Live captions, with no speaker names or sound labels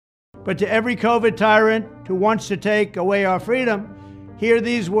But to every COVID tyrant who wants to take away our freedom, hear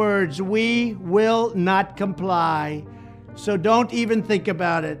these words: we will not comply. So don't even think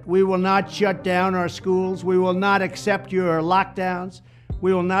about it. We will not shut down our schools. We will not accept your lockdowns.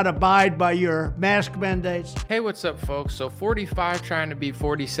 We will not abide by your mask mandates. Hey, what's up, folks? So 45 trying to be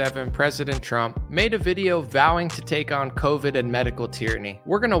 47, President Trump made a video vowing to take on COVID and medical tyranny.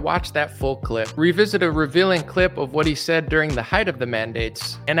 We're going to watch that full clip, revisit a revealing clip of what he said during the height of the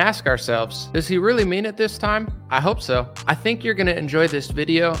mandates, and ask ourselves, does he really mean it this time? I hope so. I think you're going to enjoy this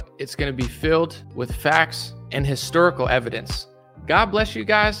video. It's going to be filled with facts and historical evidence. God bless you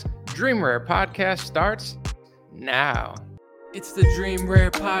guys. Dream Rare Podcast starts now. It's the Dream Rare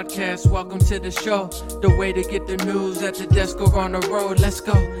Podcast. Welcome to the show. The way to get the news at the desk or on the road. Let's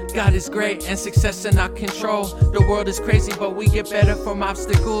go. God is great and success in our control. The world is crazy, but we get better from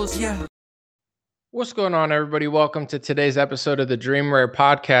obstacles. Yeah. What's going on, everybody? Welcome to today's episode of the Dream Rare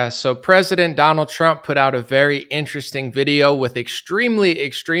Podcast. So President Donald Trump put out a very interesting video with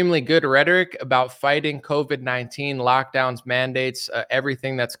extremely good rhetoric about fighting COVID-19, lockdowns, mandates,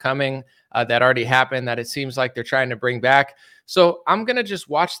 everything that's coming that already happened that it seems like they're trying to bring back. So I'm going to just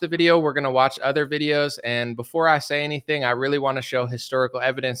watch the video. We're going to watch other videos. And before I say anything, I really want to show historical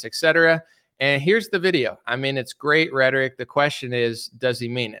evidence, etc. And here's the video. I mean, it's great rhetoric. The question is, does he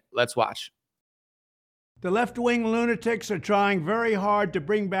mean it? Let's watch. The left-wing lunatics are trying very hard to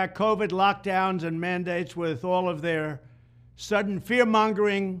bring back COVID lockdowns and mandates with all of their sudden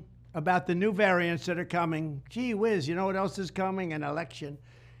fear-mongering about the new variants that are coming. Gee whiz, you know what else is coming? An election.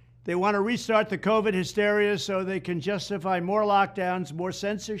 They want to restart the COVID hysteria so they can justify more lockdowns, more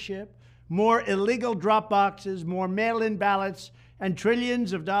censorship, more illegal drop boxes, more mail-in ballots, and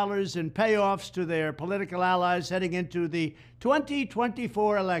trillions of dollars in payoffs to their political allies heading into the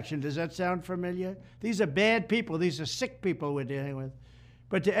 2024 election. Does that sound familiar? These are bad people. These are sick people we're dealing with.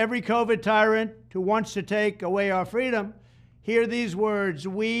 But to every COVID tyrant who wants to take away our freedom, hear these words: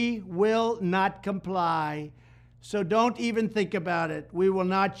 we will not comply. So don't even think about it. We will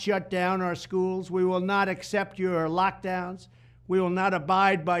not shut down our schools. We will not accept your lockdowns. We will not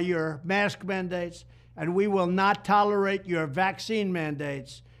abide by your mask mandates. And we will not tolerate your vaccine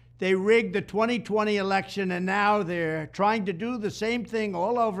mandates. They rigged the 2020 election, and now they're trying to do the same thing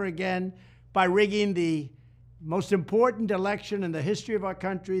all over again by rigging the most important election in the history of our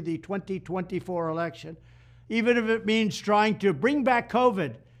country, the 2024 election, even if it means trying to bring back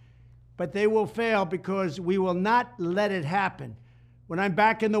COVID. But they will fail because we will not let it happen. When I'm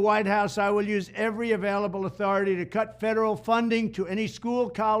back in the White House, I will use every available authority to cut federal funding to any school,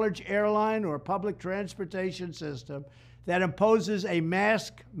 college, airline, or public transportation system that imposes a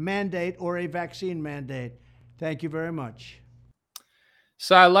mask mandate or a vaccine mandate. Thank you very much.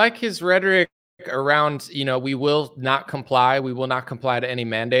 So I like his rhetoric around, we will not comply. We will not comply to any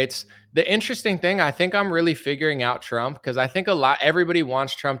mandates. The interesting thing, I think I'm really figuring out Trump, because I think everybody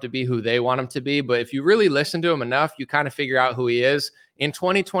wants Trump to be who they want him to be. But if you really listen to him enough, you kind of figure out who he is. In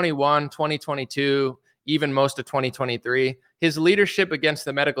 2021, 2022, even most of 2023, his leadership against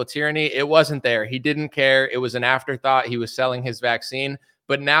the medical tyranny, it wasn't there. He didn't care. It was an afterthought. He was selling his vaccine.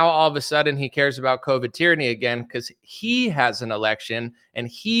 But now all of a sudden he cares about COVID tyranny again because he has an election and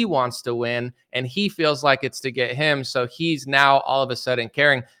he wants to win and he feels like it's to get him. So he's now all of a sudden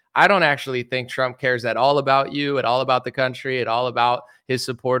caring. I don't actually think Trump cares at all about you, at all about the country, at all about his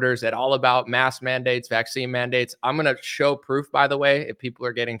supporters, at all about mask mandates, vaccine mandates. I'm going to show proof, by the way, if people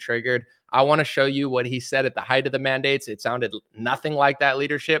are getting triggered. I want to show you what he said at the height of the mandates. It sounded nothing like that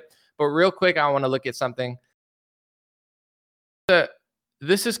leadership. But real quick, I want to look at something.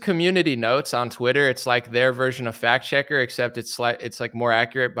 This is Community Notes on Twitter. It's like their version of Fact Checker, except it's like more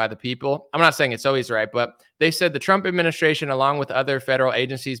accurate by the people. I'm not saying it's always right, but they said the Trump administration, along with other federal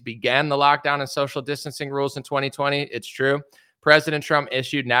agencies, began the lockdown and social distancing rules in 2020. It's true. President Trump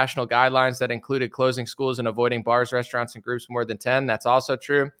issued national guidelines that included closing schools and avoiding bars, restaurants, and groups more than 10. That's also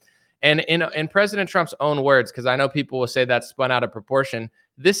true. And in President Trump's own words, because I know people will say that's spun out of proportion,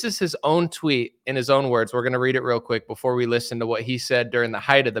 this is his own tweet in his own words. We're going to read it real quick before we listen to what he said during the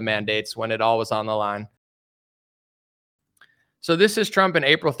height of the mandates when it all was on the line. So this is Trump on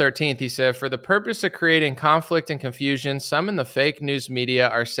April 13th. He said, for the purpose of creating conflict and confusion, some in the fake news media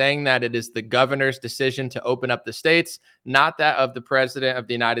are saying that it is the governor's decision to open up the states, not that of the president of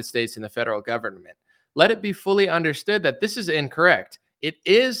the United States and the federal government. Let it be fully understood that this is incorrect. It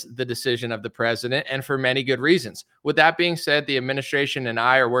is the decision of the president, and for many good reasons. With that being said, the administration and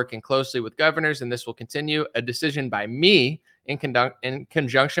I are working closely with governors, and this will continue. A decision by me in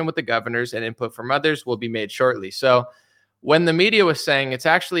conjunction with the governors and input from others will be made shortly. So when the media was saying it's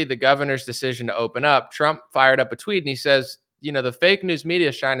actually the governor's decision to open up, Trump fired up a tweet and he says, the fake news media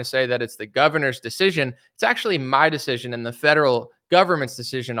is trying to say that it's the governor's decision. It's actually my decision and the federal government's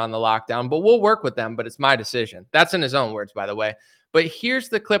decision on the lockdown, but we'll work with them, but it's my decision. That's in his own words, by the way. But here's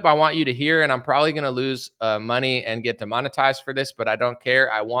the clip I want you to hear, and I'm probably going to lose money and get demonetized for this, but I don't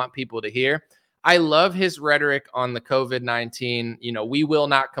care. I want people to hear. I love his rhetoric on the COVID-19, we will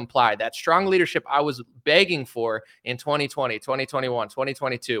not comply. That strong leadership I was begging for in 2020, 2021,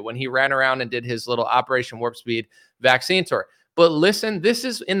 2022, when he ran around and did his little Operation Warp Speed vaccine tour. But listen, this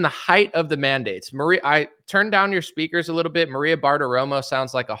is in the height of the mandates. Maria, I turned down your speakers a little bit. Maria Bartiromo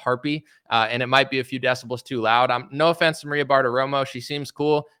sounds like a harpy, and it might be a few decibels too loud. No offense to Maria Bartiromo. She seems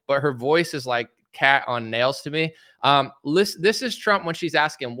cool, but her voice is like cat on nails to me. This is Trump when she's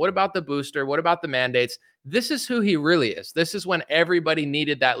asking, what about the booster? What about the mandates? This is who he really is. This is when everybody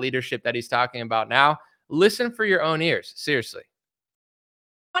needed that leadership that he's talking about now. Listen for your own ears. Seriously.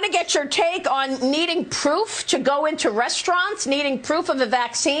 I want to get your take on needing proof to go into restaurants, needing proof of a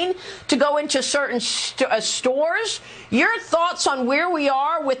vaccine to go into certain stores. Your thoughts on where we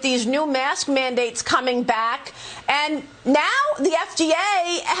are with these new mask mandates coming back. And now the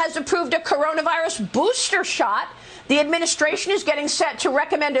FDA has approved a coronavirus booster shot. The administration is getting set to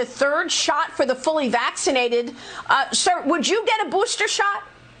recommend a third shot for the fully vaccinated. Sir, would you get a booster shot?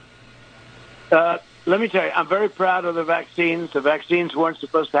 Let me tell you, I'm very proud of the vaccines. The vaccines weren't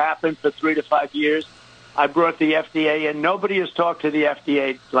supposed to happen for 3 to 5 years. I brought the FDA in. Nobody has talked to the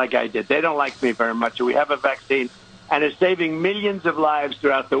FDA like I did. They don't like me very much. We have a vaccine, and it's saving millions of lives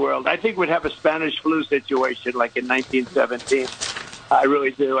throughout the world. I think we'd have a Spanish flu situation like in 1917. I really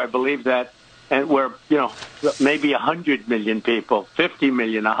do. I believe that. And we're, maybe 100 million people, 50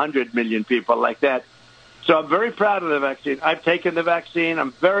 million, 100 million people like that. So I'm very proud of the vaccine. I've taken the vaccine.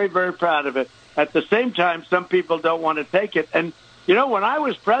 I'm very, very proud of it. At the same time, some people don't want to take it. And, when I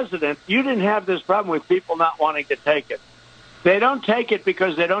was president, you didn't have this problem with people not wanting to take it. They don't take it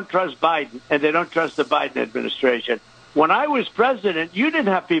because they don't trust Biden, and they don't trust the Biden administration. When I was president, you didn't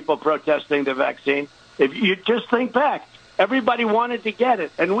have people protesting the vaccine. If you just think back, everybody wanted to get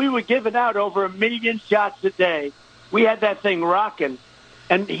it. And we were giving out over 1 million shots a day. We had that thing rocking.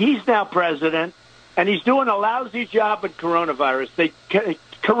 And he's now president, and he's doing a lousy job with coronavirus.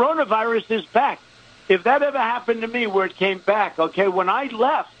 Coronavirus is back. If that ever happened to me where it came back, okay, when I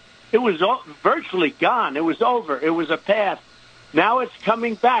left, it was virtually gone. It was over. It was a path. Now it's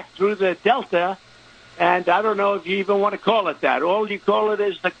coming back through the Delta, and I don't know if you even want to call it that. All you call it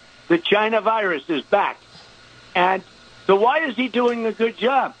is the China virus is back. And so why is he doing a good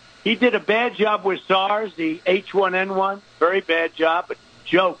job? He did a bad job with SARS, the H1N1, very bad job, a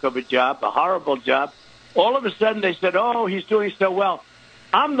joke of a job, a horrible job. All of a sudden they said, oh, he's doing so well.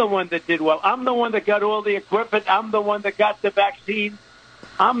 I'm the one that did well. I'm the one that got all the equipment. I'm the one that got the vaccine.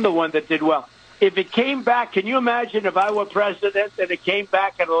 I'm the one that did well. If it came back, can you imagine if I were president and it came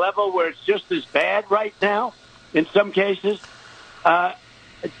back at a level where it's just as bad right now in some cases?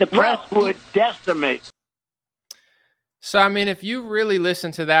 The press would decimate. So, I mean, if you really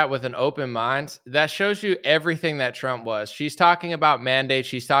listen to that with an open mind, that shows you everything that Trump was. She's talking about mandates.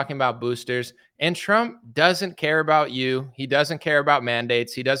 She's talking about boosters. And Trump doesn't care about you. He doesn't care about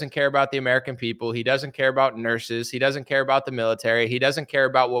mandates. He doesn't care about the American people. He doesn't care about nurses. He doesn't care about the military. He doesn't care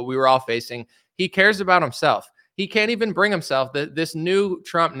about what we were all facing. He cares about himself. He can't even bring himself. This new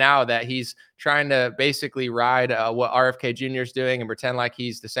Trump now that he's trying to basically ride what RFK Jr. is doing and pretend like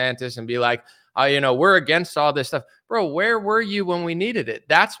he's DeSantis and be like, we're against all this stuff. Bro, where were you when we needed it?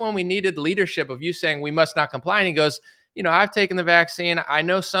 That's when we needed leadership of you saying we must not comply. And he goes, I've taken the vaccine. I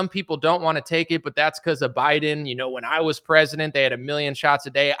know some people don't want to take it, but that's because of Biden. When I was president, they had 1 million shots a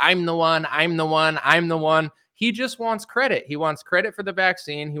day. I'm the one. I'm the one. I'm the one. He just wants credit. He wants credit for the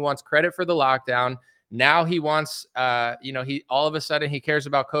vaccine. He wants credit for the lockdown. Now he wants, he all of a sudden he cares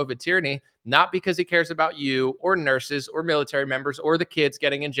about COVID tyranny, not because he cares about you or nurses or military members or the kids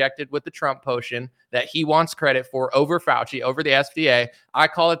getting injected with the Trump potion that he wants credit for over Fauci, over the FDA. I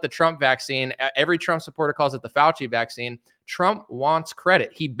call it the Trump vaccine. Every Trump supporter calls it the Fauci vaccine. Trump wants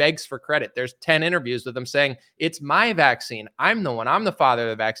credit. He begs for credit. There's 10 interviews with him saying, it's my vaccine. I'm the one. I'm the father of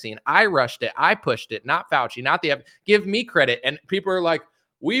the vaccine. I rushed it. I pushed it. Not Fauci, not the, give me credit. And people are like,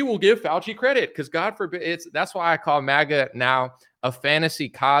 we will give Fauci credit because God forbid that's why I call MAGA now a fantasy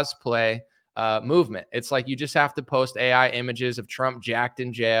cosplay movement. It's like you just have to post AI images of Trump jacked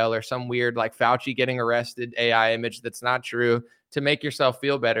in jail or some weird like Fauci getting arrested AI image that's not true to make yourself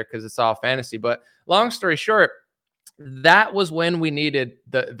feel better because it's all fantasy. But long story short, that was when we needed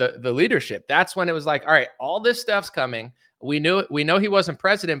the leadership. That's when it was like, all right, all this stuff's coming. We know he wasn't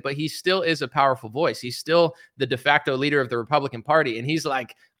president, but he still is a powerful voice. He's still the de facto leader of the Republican Party. And he's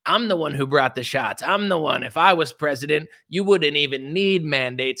like, I'm the one who brought the shots. I'm the one. If I was president, you wouldn't even need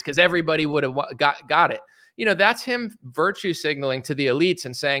mandates because everybody would have got it. That's him virtue signaling to the elites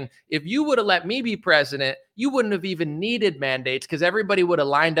and saying, if you would have let me be president, you wouldn't have even needed mandates because everybody would have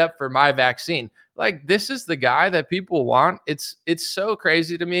lined up for my vaccine. Like, this is the guy that people want. It's so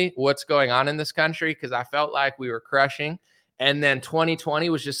crazy to me what's going on in this country, because I felt like we were crushing. And then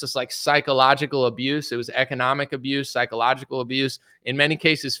 2020 was just this like psychological abuse. It was economic abuse, psychological abuse, in many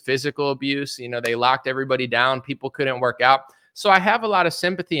cases, physical abuse. They locked everybody down. People couldn't work out. So I have a lot of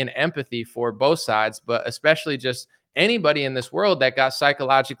sympathy and empathy for both sides, but especially just anybody in this world that got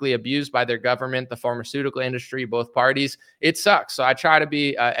psychologically abused by their government, the pharmaceutical industry, both parties. It sucks. So I try to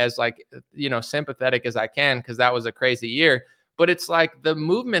be as sympathetic as I can, because that was a crazy year. But it's like the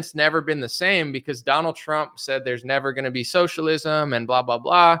movement's never been the same, because Donald Trump said there's never going to be socialism and blah, blah,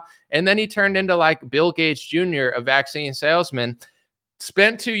 blah. And then he turned into like Bill Gates Jr., a vaccine salesman,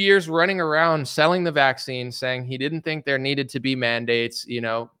 spent 2 years running around selling the vaccine, saying he didn't think there needed to be mandates.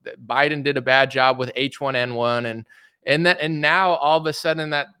 Biden did a bad job with H1N1. And now all of a sudden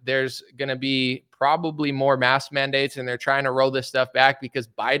that there's going to be probably more mask mandates, and they're trying to roll this stuff back because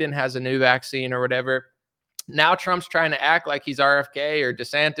Biden has a new vaccine or whatever. Now Trump's trying to act like he's RFK or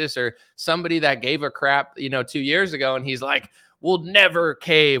DeSantis or somebody that gave a crap, 2 years ago. And he's like, we'll never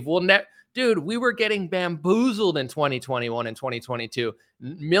cave. Dude, we were getting bamboozled in 2021 and 2022.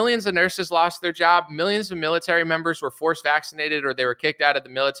 Millions of nurses lost their job. Millions of military members were forced vaccinated, or they were kicked out of the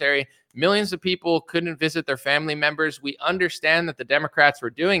military. Millions of people couldn't visit their family members. We understand that the Democrats were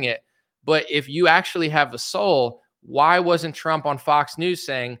doing it. But if you actually have a soul, why wasn't Trump on Fox News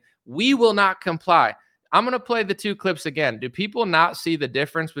saying, we will not comply? I'm going to play the two clips again. Do people not see the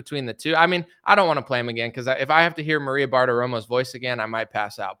difference between the two? I mean, I don't want to play them again, because if I have to hear Maria Bartiromo's voice again, I might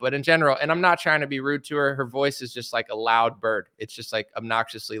pass out. But in general, and I'm not trying to be rude to her, her voice is just like a loud bird. It's just like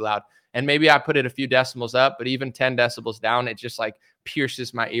obnoxiously loud. And maybe I put it a few decibels up, but even 10 decibels down, it just like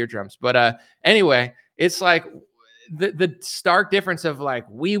pierces my eardrums. But anyway, it's like the stark difference of like,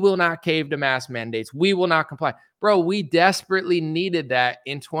 we will not cave to mask mandates. We will not comply. Bro, we desperately needed that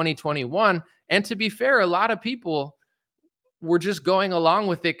in 2021. And to be fair, a lot of people were just going along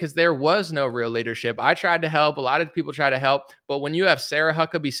with it because there was no real leadership. I tried to help. A lot of people try to help. But when you have Sarah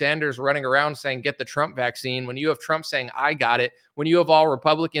Huckabee Sanders running around saying, get the Trump vaccine, when you have Trump saying, I got it, when you have all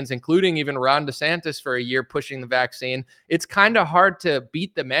Republicans, including even Ron DeSantis for a year pushing the vaccine, it's kind of hard to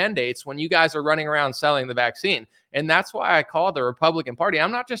beat the mandates when you guys are running around selling the vaccine. And that's why I call the Republican Party.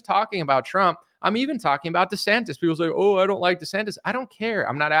 I'm not just talking about Trump. I'm even talking about DeSantis. People say, oh, I don't like DeSantis. I don't care.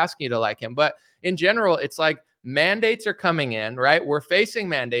 I'm not asking you to like him. But in general, it's like mandates are coming in, right? We're facing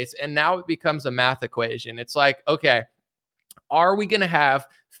mandates, and now it becomes a math equation. It's like, okay, are we going to have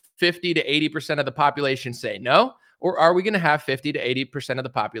 50 to 80% of the population say no? Or are we going to have 50 to 80% of the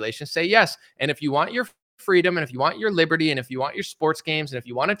population say yes? And if you want your freedom, and if you want your liberty, and if you want your sports games, and if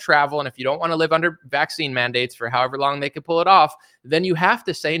you want to travel, and if you don't want to live under vaccine mandates for however long they could pull it off, then you have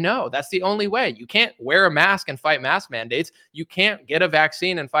to say no. That's the only way. You can't wear a mask and fight mask mandates. You can't get a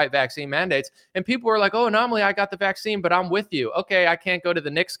vaccine and fight vaccine mandates. And people are like, oh, anomaly, I got the vaccine, but I'm with you. Okay, I can't go to the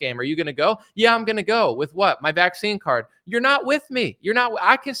Knicks game. Are you going to go? Yeah, I'm going to go. With what? My vaccine card. You're not with me. You're not.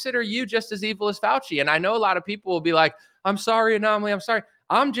 I consider you just as evil as Fauci. And I know a lot of people will be like, I'm sorry, anomaly. I'm sorry.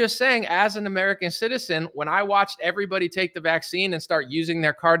 I'm just saying, as an American citizen, when I watched everybody take the vaccine and start using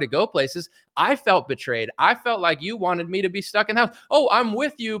their card to go places, I felt betrayed. I felt like you wanted me to be stuck in the house. Oh, I'm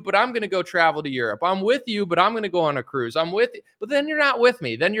with you, but I'm going to go travel to Europe. I'm with you, but I'm going to go on a cruise. I'm with you. But then you're not with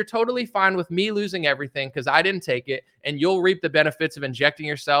me. Then you're totally fine with me losing everything because I didn't take it, and you'll reap the benefits of injecting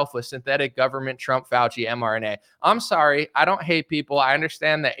yourself with synthetic government Trump Fauci mRNA. I'm sorry. I don't hate people. I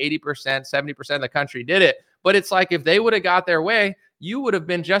understand that 80%, 70% of the country did it. But it's like, if they would have got their way, you would have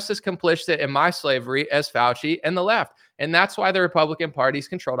been just as complicit in my slavery as Fauci and the left. And that's why the Republican parties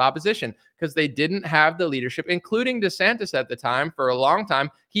controlled opposition, because they didn't have the leadership, including DeSantis at the time. For a long time,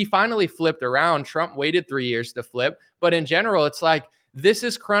 he finally flipped around. Trump waited 3 years to flip. But in general, it's like, this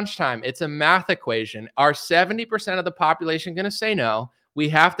is crunch time. It's a math equation. Are 70% of the population going to say no? We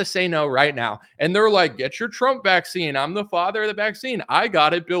have to say no right now. And they're like, get your Trump vaccine. I'm the father of the vaccine. I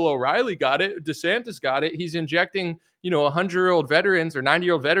got it. Bill O'Reilly got it. DeSantis got it. He's injecting 100-year-old veterans or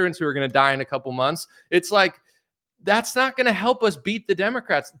 90-year-old veterans who are going to die in a couple months. It's like, that's not going to help us beat the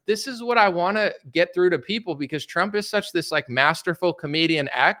Democrats. This is what I want to get through to people, because Trump is such this like masterful comedian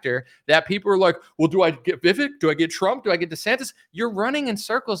actor that people are like, well, do I get Vivek? Do I get Trump? Do I get DeSantis? You're running in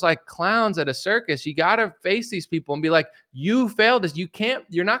circles like clowns at a circus. You got to face these people and be like, you failed us.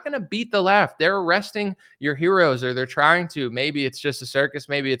 You're not going to beat the left. They're arresting your heroes, or they're trying to. Maybe it's just a circus.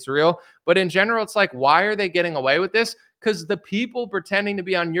 Maybe it's real. But in general, it's like, why are they getting away with this? because the people pretending to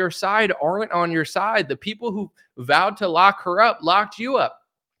be on your side aren't on your side. The people who vowed to lock her up locked you up.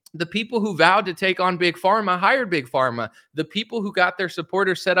 The people who vowed to take on Big Pharma hired Big Pharma. The people who got their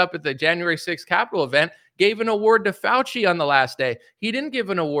supporters set up at the January 6th Capitol event gave an award to Fauci on the last day. He didn't give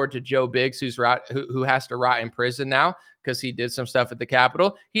an award to Joe Biggs, who has to rot in prison now because he did some stuff at the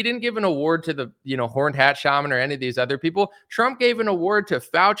Capitol. He didn't give an award to the horned hat shaman or any of these other people. Trump gave an award to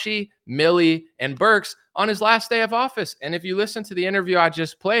Fauci, Milley, and Birx on his last day of office. And if you listen to the interview I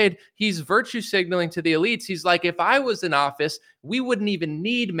just played, he's virtue signaling to the elites. He's like, if I was in office, we wouldn't even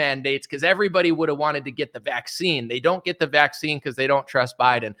need mandates because everybody would have wanted to get the vaccine. They don't get the vaccine because they don't trust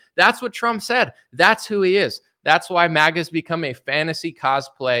Biden. That's what Trump said. That's who he is. That's why MAGA's become a fantasy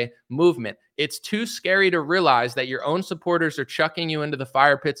cosplay movement. It's too scary to realize that your own supporters are chucking you into the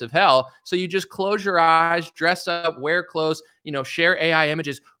fire pits of hell. So you just close your eyes, dress up, wear clothes, share AI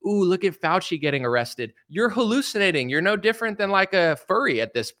images. Ooh, look at Fauci getting arrested. You're hallucinating. You're no different than like a furry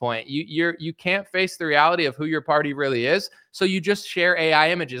at this point. You can't face the reality of who your party really is. So you just share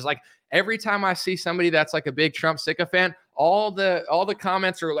AI images. Like every time I see somebody that's like a big Trump sycophant, all the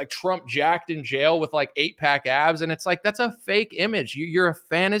comments are like Trump jacked in jail with like 8-pack abs. And it's like, that's a fake image. You're a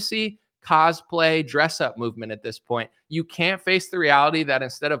fantasy cosplay dress up movement at this point. You can't face the reality that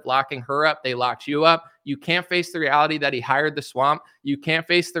instead of locking her up, they locked you up. You can't face the reality that he hired the swamp. You can't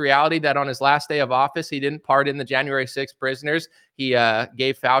face the reality that on his last day of office, he didn't pardon the January 6th prisoners. He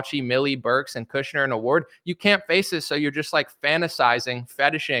gave Fauci, Milley, Birx, and Kushner an award. You can't face this. So you're just like fantasizing,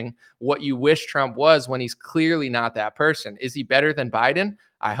 fetishing what you wish Trump was when he's clearly not that person. Is he better than Biden?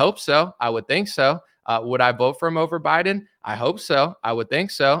 I hope so. I would think so. Would I vote for him over Biden? I hope so. I would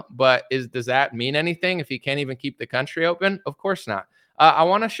think so. But does that mean anything if he can't even keep the country open? Of course not. I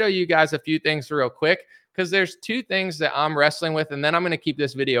want to show you guys a few things real quick because there's two things that I'm wrestling with, and then I'm going to keep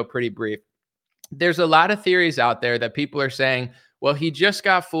this video pretty brief. There's a lot of theories out there that people are saying, well, he just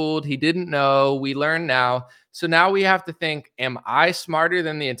got fooled. He didn't know. We learn now. So now we have to think, am I smarter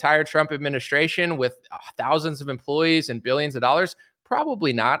than the entire Trump administration with thousands of employees and billions of dollars?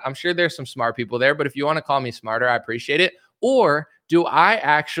 Probably not. I'm sure there's some smart people there, but if you want to call me smarter, I appreciate it. Or do I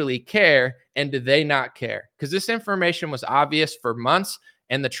actually care and do they not care? Because this information was obvious for months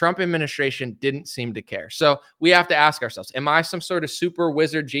and the Trump administration didn't seem to care. So we have to ask ourselves, am I some sort of super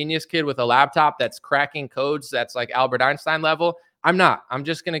wizard genius kid with a laptop that's cracking codes that's like Albert Einstein level? I'm not. I'm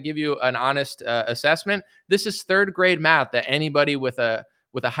just going to give you an honest assessment. This is third grade math that anybody with a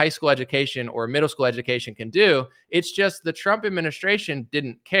high school education or middle school education can do. It's just the Trump administration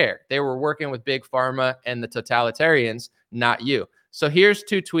didn't care. They were working with Big Pharma and the totalitarians, not you. So here's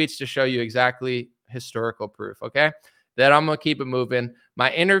two tweets to show you exactly historical proof, okay? Then I'm going to keep it moving.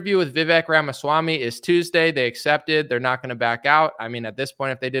 My interview with Vivek Ramaswamy is Tuesday. They accepted. They're not going to back out. I mean, at this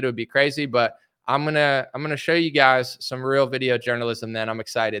point, if they did, it would be crazy, but I'm going to show you guys some real video journalism then. I'm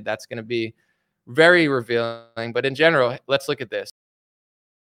excited. That's going to be very revealing, but in general, let's look at this.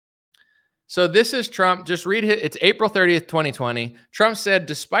 So this is Trump. Just read it. It's April 30th, 2020. Trump said,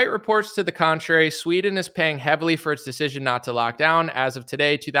 despite reports to the contrary, Sweden is paying heavily for its decision not to lock down. As of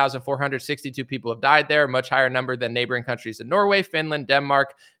today, 2,462 people have died there, a much higher number than neighboring countries in Norway, Finland,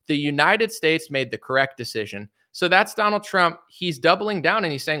 Denmark. The United States made the correct decision. So that's Donald Trump. He's doubling down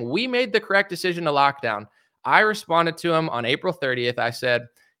and he's saying, we made the correct decision to lock down. I responded to him on April 30th. I said,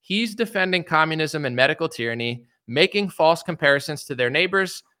 he's defending communism and medical tyranny, making false comparisons to their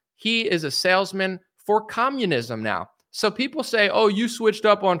neighbors. He is a salesman for communism now. So people say, oh, you switched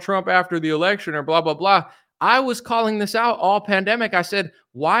up on Trump after the election or blah, blah, blah. I was calling this out all pandemic. I said,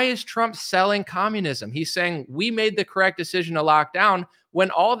 why is Trump selling communism? He's saying we made the correct decision to lock down when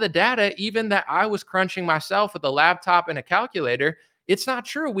all the data, even that I was crunching myself with a laptop and a calculator, it's not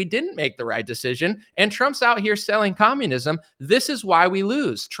true. We didn't make the right decision. And Trump's out here selling communism. This is why we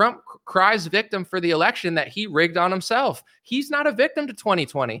lose. Trump cries victim for the election that he rigged on himself. He's not a victim to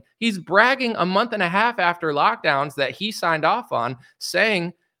 2020. He's bragging a month and a half after lockdowns that he signed off on,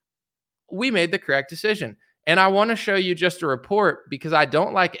 saying we made the correct decision. And I want to show you just a report because I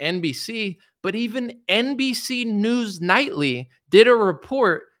don't like NBC, but even NBC News Nightly did a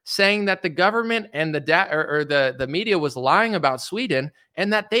report saying that the government and the media was lying about Sweden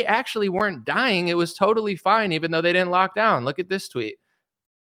and that they actually weren't dying. It was totally fine, even though they didn't lock down. Look at this tweet.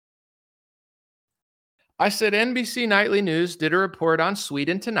 I said NBC Nightly News did a report on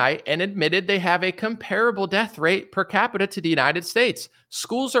Sweden tonight and admitted they have a comparable death rate per capita to the United States.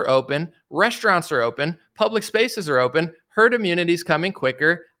 Schools are open, restaurants are open, public spaces are open, herd immunity is coming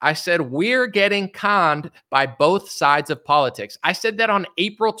quicker. I said we're getting conned by both sides of politics. I said that on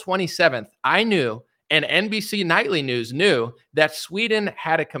April 27th. I knew And NBC Nightly News knew that Sweden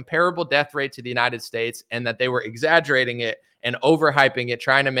had a comparable death rate to the United States and that they were exaggerating it and overhyping it,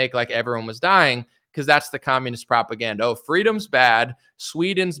 trying to make like everyone was dying, because that's the communist propaganda. Oh, freedom's bad,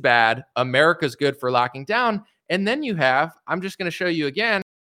 Sweden's bad, America's good for locking down. And then you have, I'm just going to show you again,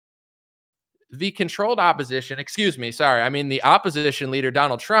 the controlled opposition, the opposition leader,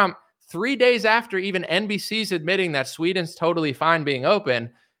 Donald Trump, 3 days after even NBC's admitting that Sweden's totally fine being open,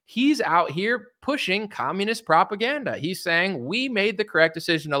 he's out here pushing communist propaganda. He's saying we made the correct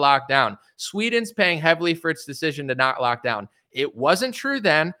decision to lock down. Sweden's paying heavily for its decision to not lock down. It wasn't true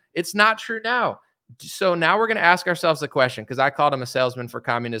then. It's not true now. So now we're going to ask ourselves the question, because I called him a salesman for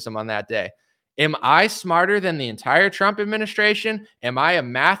communism on that day. Am I smarter than the entire Trump administration? Am I a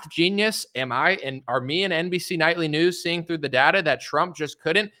math genius? Are me and NBC Nightly News seeing through the data that Trump just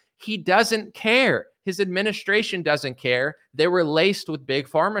couldn't? He doesn't care. His administration doesn't care. They were laced with big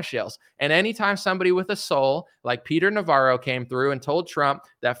pharma shills. And anytime somebody with a soul like Peter Navarro came through and told Trump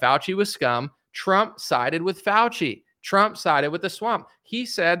that Fauci was scum, Trump sided with Fauci. Trump sided with the swamp. He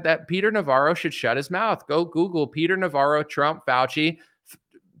said that Peter Navarro should shut his mouth. Go Google Peter Navarro, Trump, Fauci.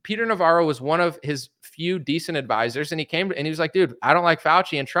 Peter Navarro was one of his few decent advisors, and he came and he was like, dude, I don't like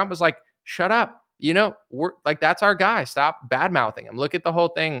Fauci. And Trump was like, shut up. We're like, that's our guy. Stop bad mouthing him. Look at the whole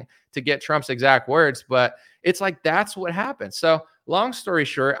thing to get Trump's exact words. But it's like, that's what happened. So long story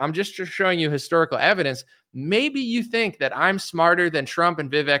short, I'm just showing you historical evidence. Maybe you think that I'm smarter than Trump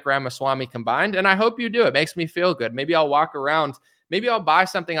and Vivek Ramaswamy combined. And I hope you do. It makes me feel good. Maybe I'll walk around. Maybe I'll buy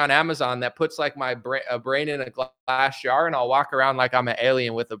something on Amazon that puts like my brain in a glass jar, and I'll walk around like I'm an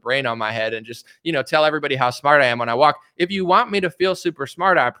alien with a brain on my head and just, tell everybody how smart I am when I walk. If you want me to feel super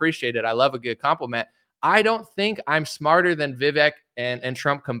smart, I appreciate it. I love a good compliment. I don't think I'm smarter than Vivek and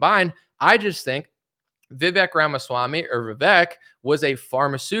Trump combined. I just think Vivek Ramaswamy, or Vivek, was a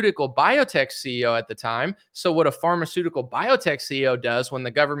pharmaceutical biotech CEO at the time. So what a pharmaceutical biotech CEO does when the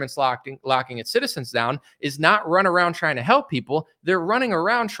government's locking its citizens down is not run around trying to help people. They're running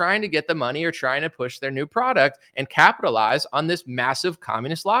around trying to get the money or trying to push their new product and capitalize on this massive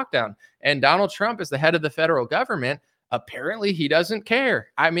communist lockdown. And Donald Trump is the head of the federal government. Apparently, he doesn't care.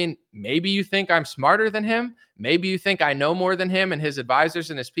 I mean, maybe you think I'm smarter than him. Maybe you think I know more than him and his advisors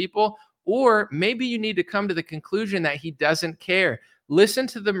and his people. Or maybe you need to come to the conclusion that he doesn't care. Listen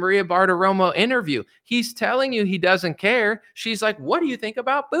to the Maria Bartiromo interview. He's telling you he doesn't care. She's like, what do you think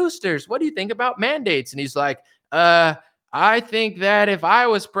about boosters? What do you think about mandates? And he's like, I think that if I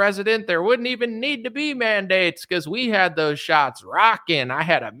was president, there wouldn't even need to be mandates because we had those shots rocking. I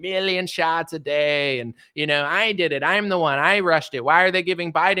had 1 million shots a day. And, I did it. I'm the one. I rushed it. Why are they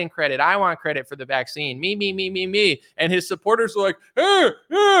giving Biden credit? I want credit for the vaccine. Me. And his supporters are like,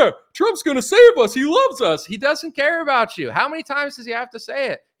 hey, Trump's going to save us. He loves us. He doesn't care about you. How many times does he have to say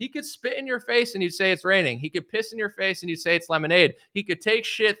it? He could spit in your face and you'd say it's raining. He could piss in your face and you'd say it's lemonade. He could take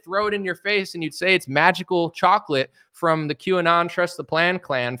shit, throw it in your face, and you'd say it's magical chocolate from the QAnon Trust the Plan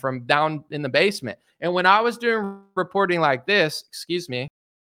clan from down in the basement. And when I was doing reporting like this,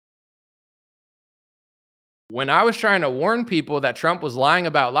 when I was trying to warn people that Trump was lying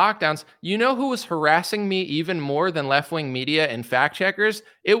about lockdowns, you know who was harassing me even more than left-wing media and fact checkers?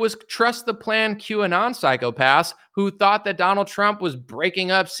 It was Trust the Plan QAnon psychopaths who thought that Donald Trump was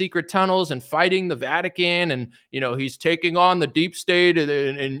breaking up secret tunnels and fighting the Vatican, and he's taking on the deep state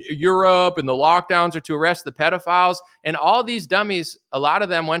in Europe, and the lockdowns are to arrest the pedophiles. And all these dummies, a lot of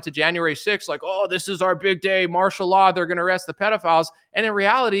them went to January 6th like, oh, this is our big day, martial law, they're going to arrest the pedophiles. And in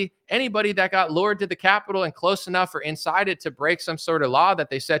reality, anybody that got lured to the Capitol and close enough or inside it to break some sort of law that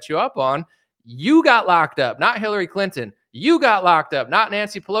they set you up on, you got locked up, not Hillary Clinton. You got locked up, not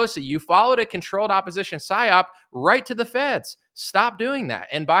Nancy Pelosi. You followed a controlled opposition psyop right to the feds. Stop doing that.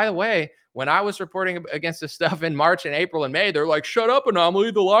 And by the way, when I was reporting against this stuff in March and April and May, they're like, shut up,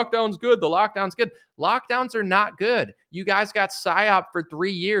 Anomaly. The lockdown's good. The lockdown's good. Lockdowns are not good. You guys got psyop for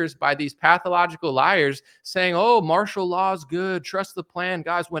 3 years by these pathological liars saying, oh, martial law is good. Trust the plan.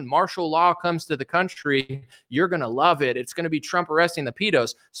 Guys, when martial law comes to the country, you're going to love it. It's going to be Trump arresting the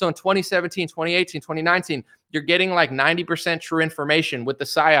pedos. So in 2017, 2018, 2019, you're getting like 90% true information with the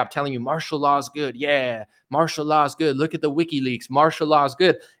psyop telling you martial law is good. Yeah, martial law is good. Look at the WikiLeaks. Martial law is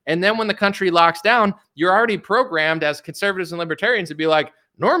good. And then when the country locks down, you're already programmed as conservatives and libertarians to be like,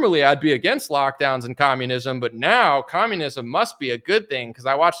 normally I'd be against lockdowns and communism, but now communism must be a good thing because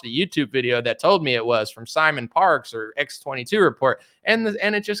I watched a YouTube video that told me it was from Simon Parks or X22 report. And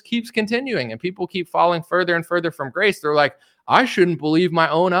it just keeps continuing and people keep falling further and further from grace. They're like, I shouldn't believe my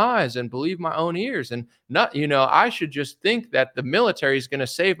own eyes and believe my own ears. And not, I should just think that the military is going to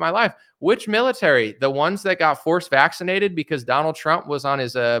save my life. Which military? The ones that got forced vaccinated because Donald Trump was on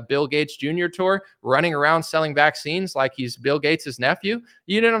his Bill Gates Jr. tour running around selling vaccines like he's Bill Gates' nephew.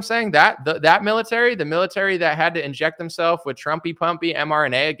 You know what I'm saying? That military, the military that had to inject themselves with Trumpy pumpy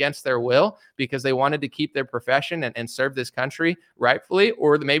mRNA against their will because they wanted to keep their profession and serve this country rightfully,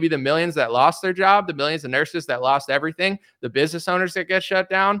 or maybe the millions that lost their job, the millions of nurses that lost everything, the business owners that get shut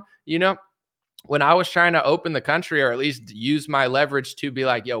down, when I was trying to open the country, or at least use my leverage to be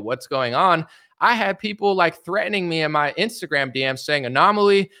like, yo, what's going on? I had people like threatening me in my Instagram DMs saying,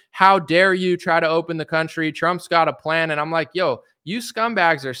 Anomaly, how dare you try to open the country? Trump's got a plan. And I'm like, yo, you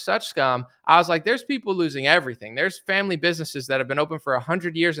scumbags are such scum. I was like, there's people losing everything. There's family businesses that have been open for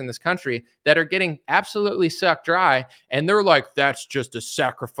 100 years in this country that are getting absolutely sucked dry. And they're like, that's just a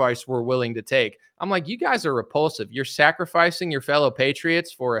sacrifice we're willing to take. I'm like, you guys are repulsive. You're sacrificing your fellow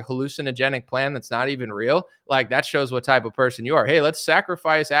patriots for a hallucinogenic plan that's not even real. Like, that shows what type of person you are. Hey, let's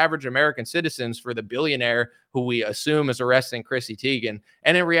sacrifice average American citizens for the billionaire who we assume is arresting Chrissy Teigen.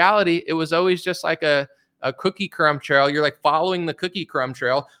 And in reality, it was always just like a cookie crumb trail. You're like following the cookie crumb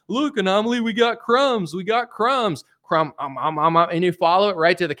trail. Look, Anomaly, we got crumbs. We got crumbs. And you follow it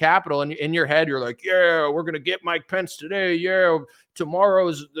right to the Capitol. And in your head, you're like, yeah, we're going to get Mike Pence today. Yeah,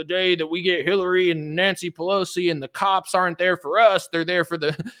 tomorrow's the day that we get Hillary and Nancy Pelosi, and the cops aren't there for us. They're there for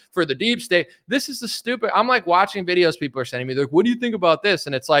the deep state. This is the stupid. I'm like watching videos people are sending me. They're like, what do you think about this?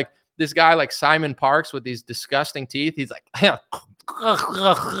 And it's like this guy like Simon Parks with these disgusting teeth. He's like,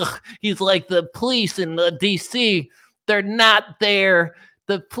 he's like, the police in DC, they're not there.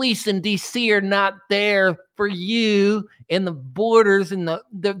 The police in DC are not there for you and the borders, and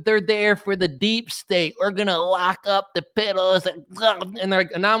they're there for the deep state. We're gonna lock up the peddlers. And they're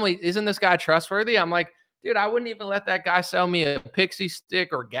like, Anomaly, isn't this guy trustworthy? I'm like, dude, I wouldn't even let that guy sell me a pixie stick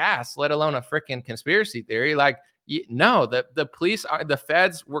or gas, let alone a freaking conspiracy theory. Like, no, the police, the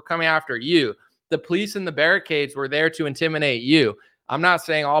feds were coming after you. The police in the barricades were there to intimidate you. I'm not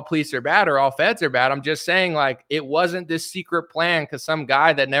saying all police are bad or all feds are bad. I'm just saying, like, it wasn't this secret plan because some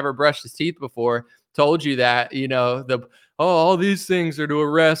guy that never brushed his teeth before told you that, all these things are to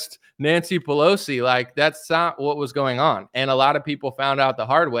arrest Nancy Pelosi. Like, that's not what was going on. And a lot of people found out the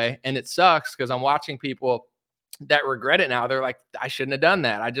hard way. And it sucks because I'm watching people that regret it now. They're like, I shouldn't have done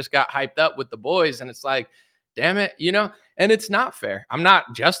that. I just got hyped up with the boys. And it's like, damn it, and it's not fair. I'm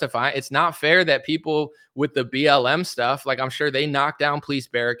not justifying. It's not fair that people with the BLM stuff, like, I'm sure they knocked down police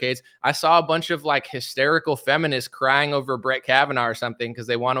barricades. I saw a bunch of like hysterical feminists crying over Brett Kavanaugh or something because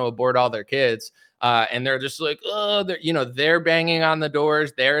they want to abort all their kids. And they're just like, oh, they're banging on the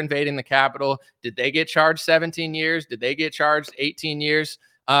doors. They're invading the Capitol. Did they get charged 17 years? Did they get charged 18 years?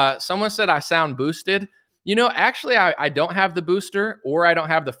 Someone said I sound boosted. Actually, I don't have the booster, or I don't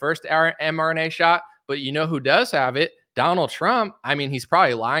have the first mRNA shot. But who does have it? Donald Trump. I mean, he's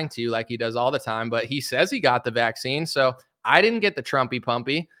probably lying to you like he does all the time, but he says he got the vaccine. So I didn't get the Trumpy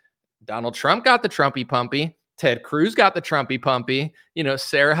pumpy. Donald Trump got the Trumpy pumpy. Ted Cruz got the Trumpy pumpy.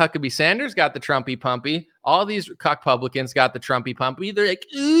 Sarah Huckabee Sanders got the Trumpy pumpy. All these cuck-publicans got the Trumpy pumpy. They're like,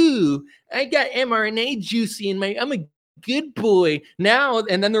 ooh, I got mRNA juicy in I'm a good boy now.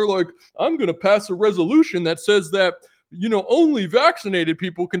 And then they're like, I'm going to pass a resolution that says that only vaccinated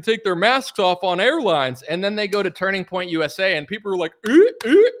people can take their masks off on airlines. And then they go to Turning Point USA and people are like,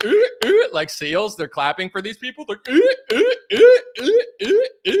 like seals. They're clapping for these people.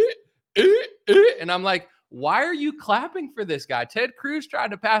 And I'm like, why are you clapping for this guy? Ted Cruz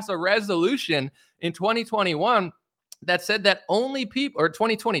tried to pass a resolution in 2021 that said that only people, or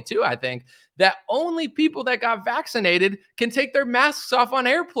 2022, I think, that only people that got vaccinated can take their masks off on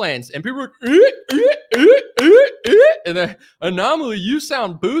airplanes. And people are and the Anomaly, you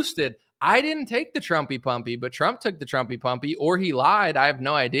sound boosted. I didn't take the Trumpy pumpy, but Trump took the Trumpy pumpy, or he lied. I have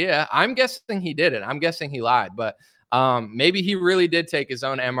no idea. I'm guessing he did it. I'm guessing he lied, but maybe he really did take his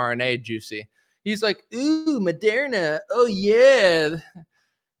own mRNA juicy. He's like, ooh, Moderna. Oh, yeah.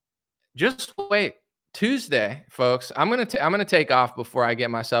 Just wait. Tuesday, folks, I'm gonna take off before I get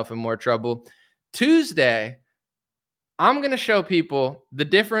myself in more trouble. Tuesday, I'm gonna show people the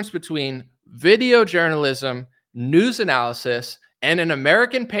difference between video journalism, news analysis, and an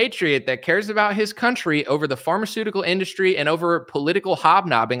American patriot that cares about his country over the pharmaceutical industry and over political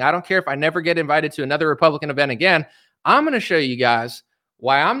hobnobbing. I don't care if I never get invited to another Republican event again. I'm gonna show you guys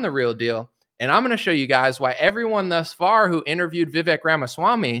why I'm the real deal, and I'm gonna show you guys why everyone thus far who interviewed Vivek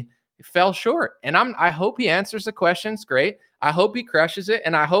Ramaswamy fell short. And I hope he answers the questions great. I hope he crushes it.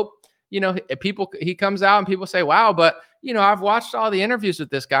 And I hope he comes out and people say, wow, but I've watched all the interviews with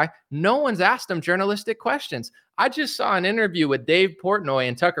this guy. No one's asked him journalistic questions. I just saw an interview with Dave Portnoy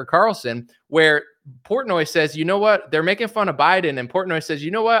and Tucker Carlson where Portnoy says, you know what? They're making fun of Biden. And Portnoy says,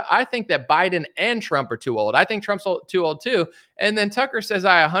 you know what? I think that Biden and Trump are too old. I think Trump's too old too. And then Tucker says,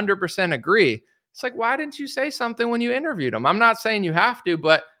 I 100% agree. It's like, why didn't you say something when you interviewed him? I'm not saying you have to,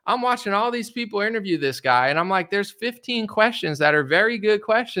 but I'm watching all these people interview this guy. And I'm like, there's 15 questions that are very good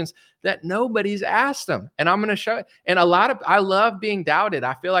questions that nobody's asked them. And I'm going to show it. And I love being doubted.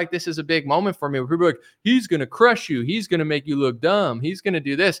 I feel like this is a big moment for me where people are like, he's going to crush you. He's going to make you look dumb. He's going to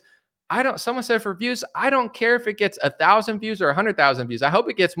do this. Someone said for views, I don't care if it gets 1,000 views or 100,000 views. I hope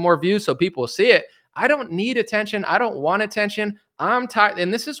it gets more views so people see it. I don't need attention. I don't want attention. I'm tired.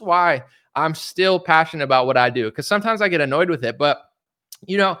 And this is why I'm still passionate about what I do, because sometimes I get annoyed with it. But,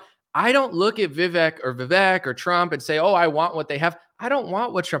 I don't look at Vivek or Trump and say, oh, I want what they have. I don't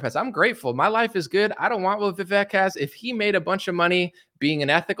want what Trump has. I'm grateful. My life is good. I don't want what Vivek has. If he made a bunch of money being an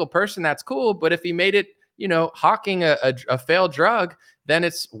ethical person, that's cool. But if he made it, hawking a failed drug, then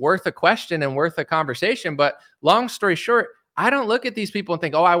it's worth a question and worth a conversation. But long story short, I don't look at these people and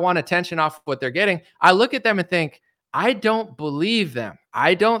think, oh, I want attention off what they're getting. I look at them and think, I don't believe them.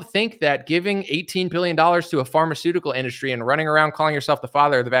 I don't think that giving $18 billion to a pharmaceutical industry and running around calling yourself the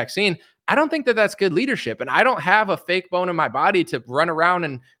father of the vaccine, I don't think that that's good leadership. And I don't have a fake bone in my body to run around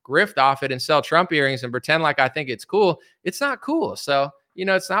and grift off it and sell Trump earrings and pretend like I think it's cool. It's not cool. So,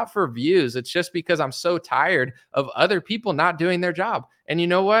 it's not for views. It's just because I'm so tired of other people not doing their job. And you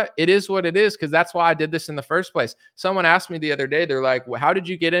know what? It is what it is, because that's why I did this in the first place. Someone asked me the other day, they're like, well, how did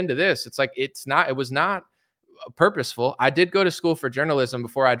you get into this? It's like, it was not purposeful. I did go to school for journalism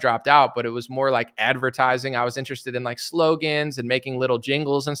before I dropped out, but it was more like advertising. I was interested in like slogans and making little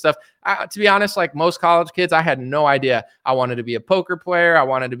jingles and stuff. To be honest, like most college kids, I had no idea I wanted to be a poker player. I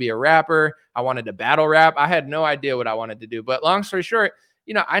wanted to be a rapper. I wanted to battle rap. I had no idea what I wanted to do. But long story short,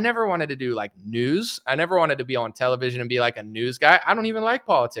 I never wanted to do like news. I never wanted to be on television and be like a news guy. I don't even like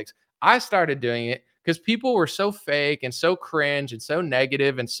politics. I started doing it because people were so fake and so cringe and so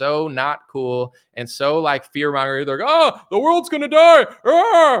negative and so not cool and so like fear mongering. They're like, oh, the world's going to die.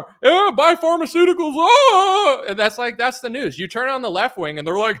 Buy pharmaceuticals. And that's the news. You turn on the left wing and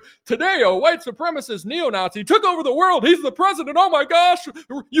they're like, today, a white supremacist neo-Nazi took over the world. He's the president. Oh my gosh.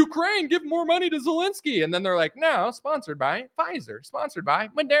 Ukraine, give more money to Zelensky. And then they're like, no, sponsored by Pfizer, sponsored by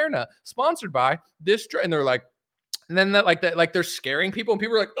Moderna, sponsored by this. And they're like, and then they're scaring people and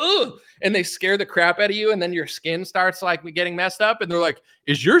people are like, ugh, and they scare the crap out of you. And then your skin starts like getting messed up. And they're like,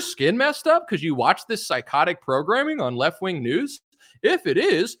 is your skin messed up because you watch this psychotic programming on left-wing news? If it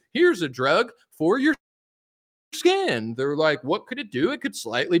is, here's a drug for your skin. They're like, what could it do? It could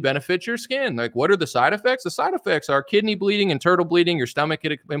slightly benefit your skin. Like, what are the side effects? The side effects are kidney bleeding and turtle bleeding. Your stomach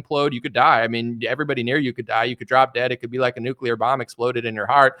could implode. You could die. I mean, everybody near you could die. You could drop dead. It could be like a nuclear bomb exploded in your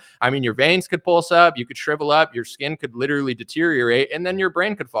heart. I mean, your veins could pulse up. You could shrivel up. Your skin could literally deteriorate, and then your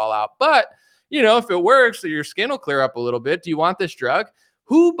brain could fall out. But, if it works, so your skin will clear up a little bit. Do you want this drug?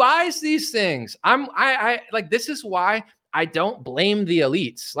 Who buys these things? This is why I don't blame the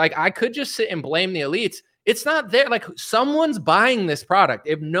elites. Like, I could just sit and blame the elites. It's not there. Like, someone's buying this product.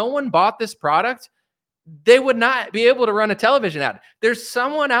 If no one bought this product, they would not be able to run a television ad. There's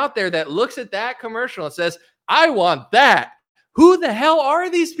someone out there that looks at that commercial and says, I want that. Who the hell are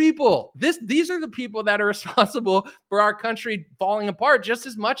these people? These are the people that are responsible for our country falling apart just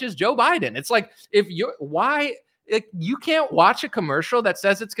as much as Joe Biden. It's like, you can't watch a commercial that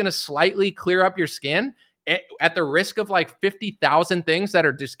says it's going to slightly clear up your skin at the risk of like 50,000 things that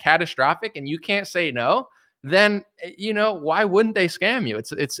are just catastrophic, and you can't say no, then, why wouldn't they scam you?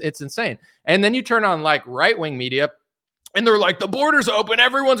 It's insane. And then you turn on like right-wing media and they're like, the border's open.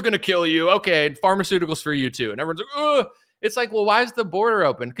 Everyone's going to kill you. Okay. Pharmaceuticals for you too. And everyone's like, ugh. It's like, well, why is the border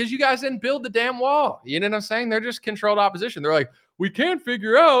open? Because you guys didn't build the damn wall. You know what I'm saying? They're just controlled opposition. They're like, we can't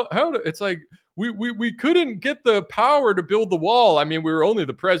figure out how to, it's like, we couldn't get the power to build the wall. I mean, we were only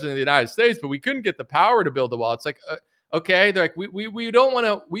the president of the United States, but we couldn't get the power to build the wall. It's like, okay. They're like, we don't want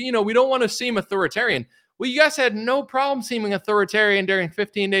to, we don't want to seem authoritarian. Well, you guys had no problem seeming authoritarian during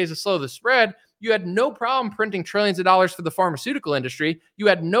 15 days to slow the spread. You had no problem printing trillions of dollars for the pharmaceutical industry. You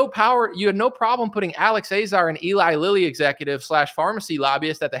had no power. You had no problem putting Alex Azar, an Eli Lilly executive / pharmacy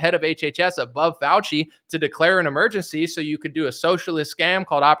lobbyist at the head of HHS above Fauci to declare an emergency so you could do a socialist scam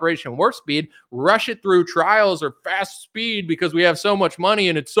called Operation Warp Speed, rush it through trials or fast speed because we have so much money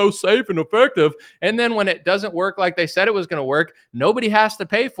and it's so safe and effective. And then when it doesn't work like they said it was going to work, nobody has to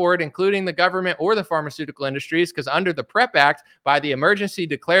pay for it, including the government or the pharmaceutical industries, because under the PrEP Act, by the emergency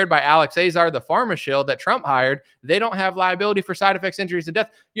declared by Alex Azar, the pharma shill that Trump hired, they don't have liability for side effects, injuries, and death.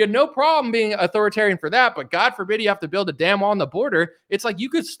 You had no problem being authoritarian for that, but God forbid you have to build a dam on the border. It's like you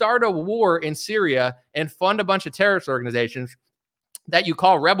could start a war in Syria and fund a bunch of terrorist organizations that you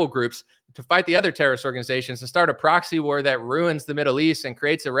call rebel groups to fight the other terrorist organizations and start a proxy war that ruins the Middle East and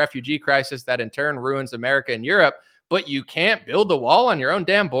creates a refugee crisis that in turn ruins America and Europe. But you can't build the wall on your own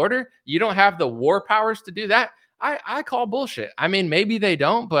damn border. You don't have the war powers to do that. I call bullshit. I mean, maybe they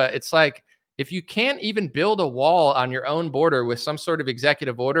don't, but it's like, if you can't even build a wall on your own border with some sort of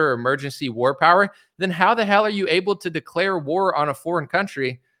executive order or emergency war power, then how the hell are you able to declare war on a foreign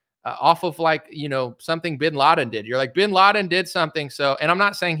country off of like, something Bin Laden did? You're like, Bin Laden did something. So, and I'm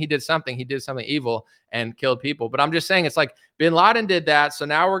not saying he did something evil and killed people, but I'm just saying it's like Bin Laden did that. So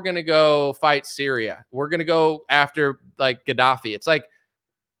now we're going to go fight Syria. We're going to go after like Gaddafi. It's like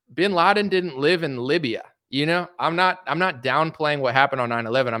Bin Laden didn't live in Libya. I'm not downplaying what happened on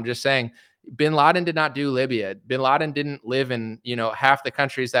 9/11. I'm just saying Bin Laden did not do Libya. Bin Laden didn't live in, half the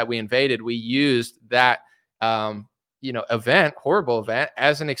countries that we invaded. We used that, horrible event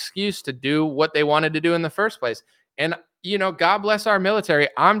as an excuse to do what they wanted to do in the first place. And, God bless our military.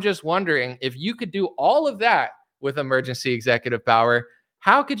 I'm just wondering if you could do all of that with emergency executive power,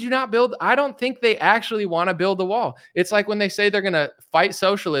 how could you not build? I don't think they actually want to build the wall. It's like when they say they're going to fight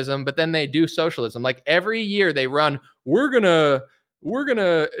socialism, but then they do socialism. Like every year they run, we're going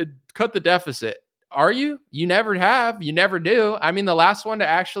to cut the deficit. Are you? You never have. You never do. I mean, the last one to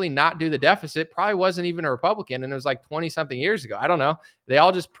actually not do the deficit probably wasn't even a Republican, and it was like 20 something years ago. I don't know. They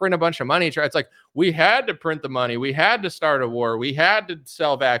all just print a bunch of money. It's like, we had to print the money. We had to start a war. We had to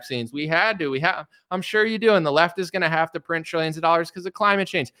sell vaccines. I'm sure you do. And the left is going to have to print trillions of dollars because of climate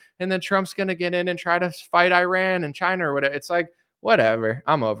change. And then Trump's going to get in and try to fight Iran and China or whatever. It's like, whatever.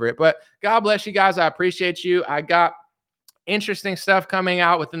 I'm over it. But God bless you guys. I appreciate you. I got interesting stuff coming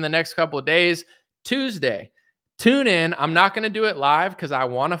out within the next couple of days. Tuesday, tune in. I'm not going to do it live because I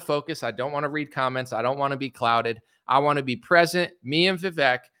want to focus. I don't want to read comments. I don't want to be clouded. I want to be present. Me and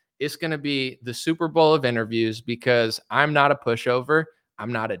Vivek, it's going to be the Super Bowl of interviews because I'm not a pushover.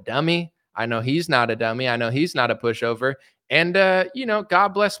 I'm not a dummy. I know he's not a dummy. I know he's not a pushover. And, God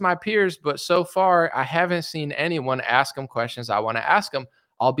bless my peers. But so far, I haven't seen anyone ask him questions I want to ask him.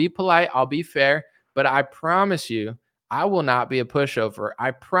 I'll be polite. I'll be fair. But I promise you, I will not be a pushover.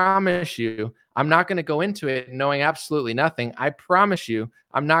 I promise you, I'm not going to go into it knowing absolutely nothing. I promise you,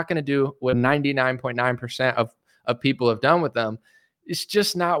 I'm not going to do what 99.9% of people have done with them. It's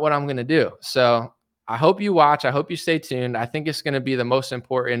just not what I'm going to do. So I hope you watch. I hope you stay tuned. I think it's going to be the most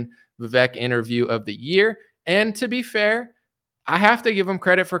important Vivek interview of the year. And to be fair, I have to give him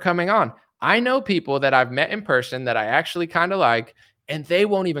credit for coming on. I know people that I've met in person that I actually kind of like, and they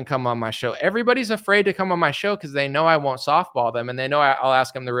won't even come on my show. Everybody's afraid to come on my show because they know I won't softball them and they know I'll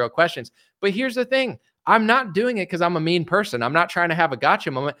ask them the real questions. But here's the thing. I'm not doing it because I'm a mean person. I'm not trying to have a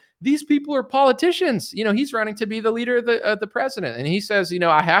gotcha moment. These people are politicians. He's running to be the leader of the president. And he says,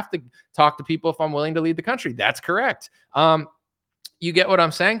 I have to talk to people if I'm willing to lead the country. That's correct. You get what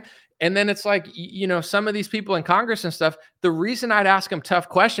I'm saying? And then it's like, some of these people in Congress and stuff, the reason I'd ask them tough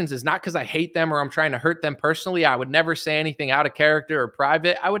questions is not because I hate them or I'm trying to hurt them personally. I would never say anything out of character or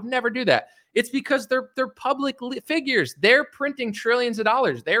private. I would never do that. It's because they're public figures. They're printing trillions of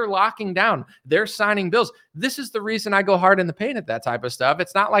dollars. They're locking down. They're signing bills. This is the reason I go hard in the paint at that type of stuff.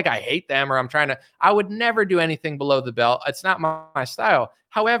 It's not like I hate them or I would never do anything below the belt. It's not my style.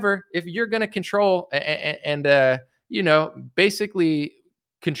 However, if you're going to control and basically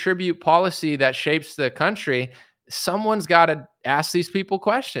contribute policy that shapes the country, someone's got to ask these people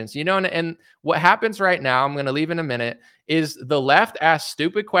questions, and what happens right now, I'm going to leave in a minute, is the left asks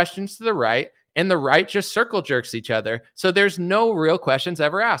stupid questions to the right and the right just circle jerks each other. So there's no real questions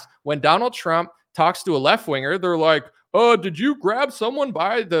ever asked. When Donald Trump talks to a left winger, they're like, oh, did you grab someone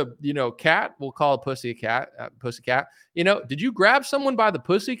by the, cat? We'll call it pussycat. Did you grab someone by the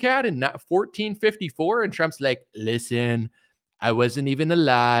pussycat in 1454? And Trump's like, listen, I wasn't even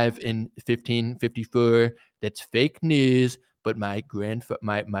alive in 1554. That's fake news. But my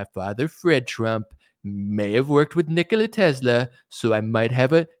father, Fred Trump, may have worked with Nikola Tesla, so I might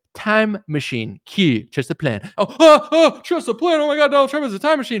have a time machine. Key, trust the plan. Trust the plan. Oh my God, Donald Trump is a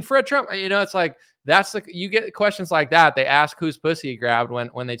time machine. Fred Trump. It's like, you get questions like that. They ask whose pussy he grabbed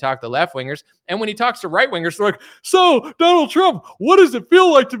when they talk to left wingers. And when he talks to right wingers, they're like, so Donald Trump, what does it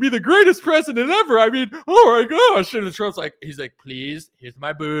feel like to be the greatest president ever? I mean, oh my gosh. And Trump's like, he's like, please, here's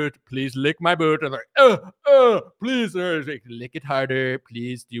my boot. Please lick my boot. And they're like, please, like, lick it harder.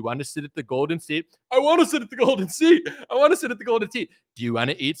 Please. Do you want to sit at the golden seat? I want to sit at the golden seat. I want to sit at the golden seat. Do you want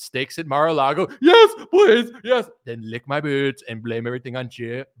to eat steaks at Mar-a-Lago? Yes, please. Yes. Then lick my boots and blame everything on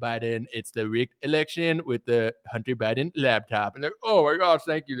Joe Biden. It's the rigged election with the Hunter Biden laptop. And they're, oh my gosh,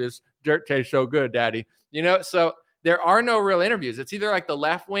 thank you. This dirt tastes so good, Daddy. So there are no real interviews. It's either like the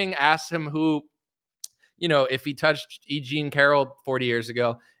left wing asks him who, if he touched E. Jean Carroll 40 years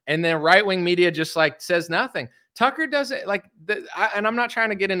ago, and then right wing media just like says nothing. Tucker doesn't like, and I'm not trying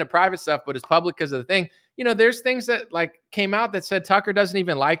to get into private stuff, but it's public because of the thing. There's things that like came out that said Tucker doesn't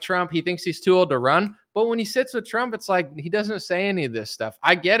even like Trump. He thinks he's too old to run. But when he sits with Trump, it's like he doesn't say any of this stuff.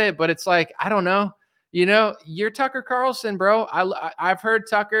 I get it, but it's like, I don't know. You're Tucker Carlson, bro. I've heard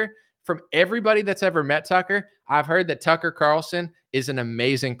Tucker from everybody that's ever met Tucker. I've heard that Tucker Carlson is an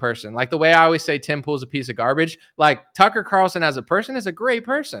amazing person. Like the way I always say Tim Pool's a piece of garbage. Like Tucker Carlson as a person is a great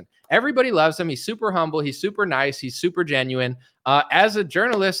person. Everybody loves him. He's super humble. He's super nice. He's super genuine. As a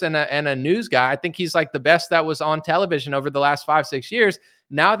journalist and a news guy, I think he's like the best that was on television over the last 5-6 years.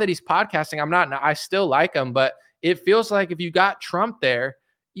 Now that he's podcasting, I still like him, but it feels like if you got Trump there,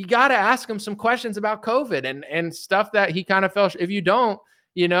 you got to ask him some questions about COVID and stuff that he kind of felt. If you don't,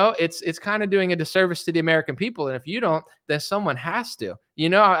 it's kind of doing a disservice to the American people. And if you don't, then someone has to.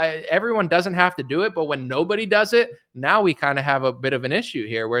 Everyone doesn't have to do it, but when nobody does it, now we kind of have a bit of an issue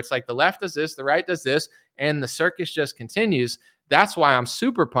here where it's like the left does this, the right does this, and the circus just continues. That's why I'm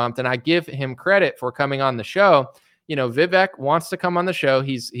super pumped, and I give him credit for coming on the show. Vivek wants to come on the show.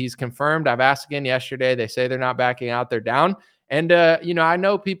 He's confirmed. I've asked again yesterday. They say they're not backing out. They're down. And, I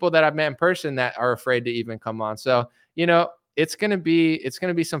know people that I've met in person that are afraid to even come on. So, it's going to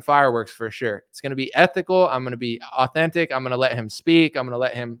be some fireworks for sure. It's going to be ethical. I'm going to be authentic. I'm going to let him speak. I'm going to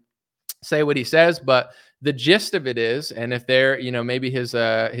let him say what he says. But the gist of it is, and if they're, maybe his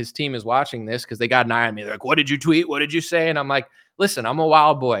team is watching this because they got an eye on me. They're like, what did you tweet? What did you say? And I'm like, listen, I'm a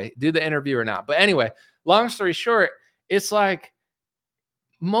wild boy. Do the interview or not. But anyway, long story short, it's like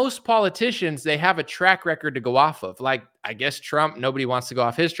most politicians, they have a track record to go off of. Like, I guess Trump, nobody wants to go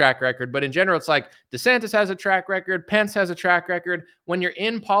off his track record. But in general, it's like DeSantis has a track record. Pence has a track record. When you're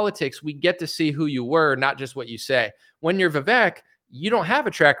in politics, we get to see who you were, not just what you say. When you're Vivek, you don't have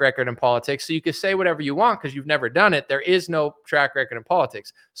a track record in politics, so you can say whatever you want because you've never done it. There is no track record in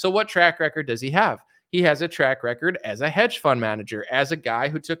politics. So what track record does he have? He has a track record as a hedge fund manager, as a guy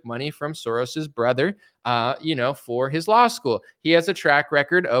who took money from Soros's brother, for his law school. He has a track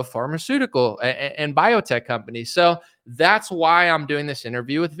record of pharmaceutical and biotech companies. So that's why I'm doing this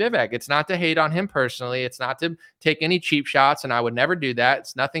interview with Vivek. It's not to hate on him personally. It's not to take any cheap shots, and I would never do that.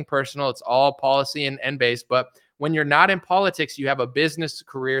 It's nothing personal. It's all policy and based. But when you're not in politics, you have a business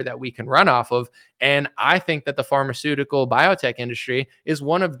career that we can run off of. And I think that the pharmaceutical biotech industry is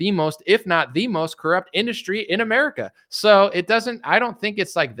one of the most, if not the most corrupt industry in America. So I don't think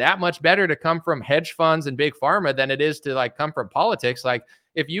it's like that much better to come from hedge funds and big pharma than it is to like come from politics. Like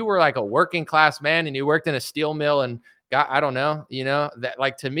if you were like a working class man and you worked in a steel mill and I don't know, that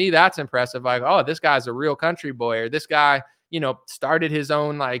like to me, that's impressive. Like, oh, this guy's a real country boy, or this guy, started his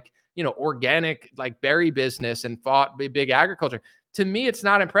own like, organic like berry business and fought big agriculture. To me, it's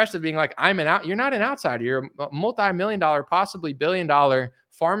not impressive being like, you're not an outsider. You're a multi-million-dollar, possibly billion-dollar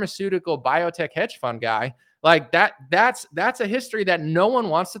pharmaceutical biotech hedge fund guy. Like that's a history that no one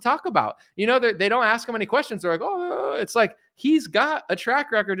wants to talk about. They don't ask him any questions. They're like, oh, it's like he's got a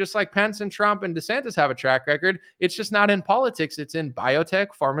track record, just like Pence and Trump and DeSantis have a track record. It's just not in politics. It's in biotech,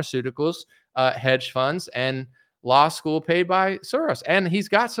 pharmaceuticals, hedge funds, and law school paid by Soros. And he's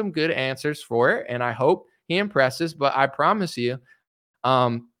got some good answers for it. And I hope he impresses, but I promise you,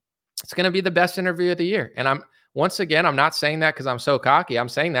 it's going to be the best interview of the year. And I'm not saying that because I'm so cocky. I'm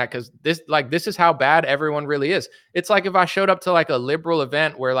saying that because this is how bad everyone really is. It's like if I showed up to like a liberal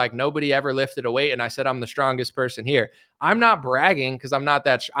event where like nobody ever lifted a weight and I said, I'm the strongest person here. I'm not bragging because I'm not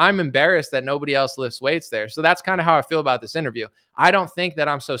that. I'm embarrassed that nobody else lifts weights there. So that's kind of how I feel about this interview. I don't think that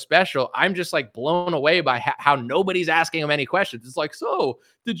I'm so special. I'm just like blown away by how nobody's asking him any questions. It's like, so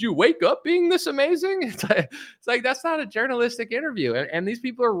did you wake up being this amazing? It's like that's not a journalistic interview. And these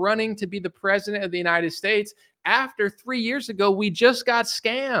people are running to be the president of the United States. After 3 years ago, we just got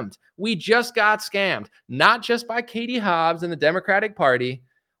scammed. Not just by Katie Hobbs and the Democratic Party.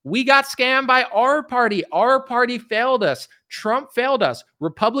 We got scammed by our party. Our party failed us. Trump failed us.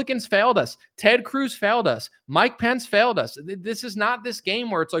 Republicans failed us. Ted Cruz failed us. Mike Pence failed us. This is not this game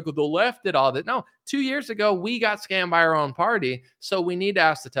where it's like, well, the left did all that. No, 2 years ago, we got scammed by our own party. So we need to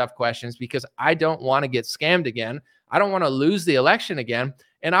ask the tough questions because I don't want to get scammed again. I don't want to lose the election again.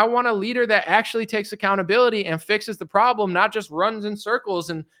 And I want a leader that actually takes accountability and fixes the problem, not just runs in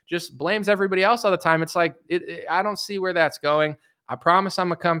circles and just blames everybody else all the time. It's like, I don't see where that's going. I promise I'm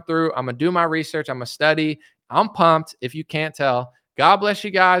going to come through. I'm going to do my research. I'm going to study. I'm pumped, if you can't tell, God bless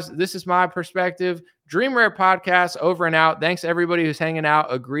you guys. This is my perspective. Dream Rare Podcast, over and out. Thanks everybody who's hanging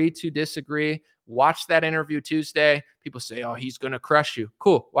out. Agree to disagree. Watch that interview Tuesday. People say, oh, he's going to crush you.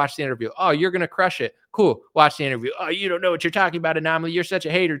 Cool. Watch the interview. Oh, you're going to crush it. Cool. Watch the interview. Oh, you don't know what you're talking about, Anomaly. You're such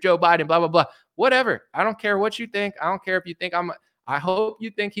a hater. Joe Biden, blah, blah, blah. Whatever. I don't care what you think. I don't care if you think I hope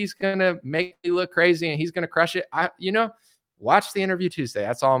you think he's going to make me look crazy and he's going to crush it. Watch the interview Tuesday.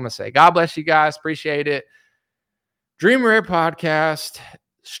 That's all I'm going to say. God bless you guys. Appreciate it. Dream Rare Podcast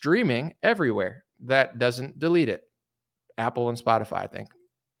streaming everywhere that doesn't delete it. Apple and Spotify, I think.